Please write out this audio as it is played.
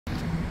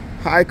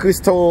Hi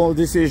Crystal,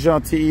 this is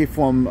Jean-T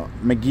from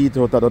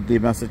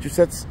McGee,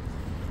 Massachusetts.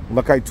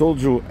 Like I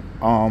told you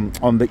on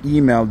the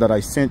email that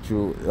I sent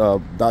you,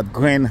 that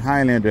Grand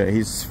Highlander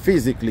is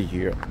physically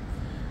here.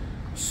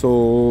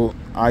 So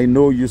I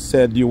know you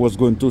said you was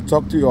going to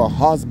talk to your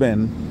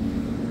husband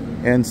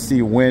and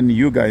see when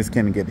you guys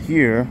can get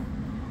here.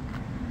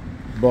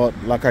 But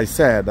like I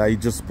said, I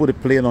just put a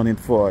plate on it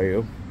for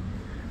you.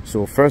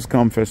 So first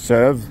come, first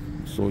serve.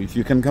 So if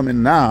you can come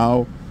in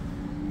now,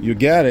 you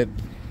get it.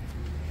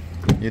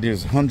 It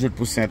is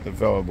 100%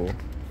 available.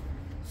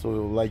 So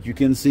like you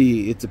can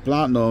see, it's a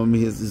platinum.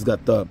 He's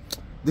got the,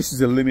 this is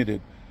a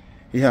limited.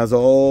 He has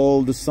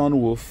all the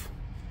sunroof.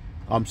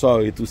 I'm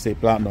sorry to say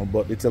platinum,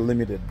 but it's a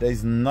limited.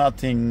 There's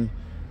nothing,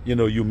 you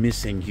know, you're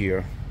missing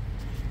here.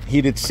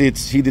 Heated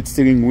seats, heated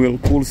steering wheel,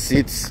 cool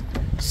seats.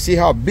 See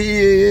how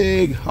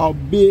big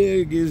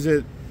is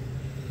it?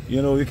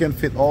 You know, you can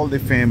fit all the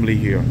family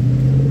here.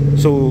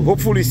 So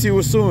hopefully see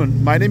you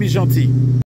soon. My name is Jean-T.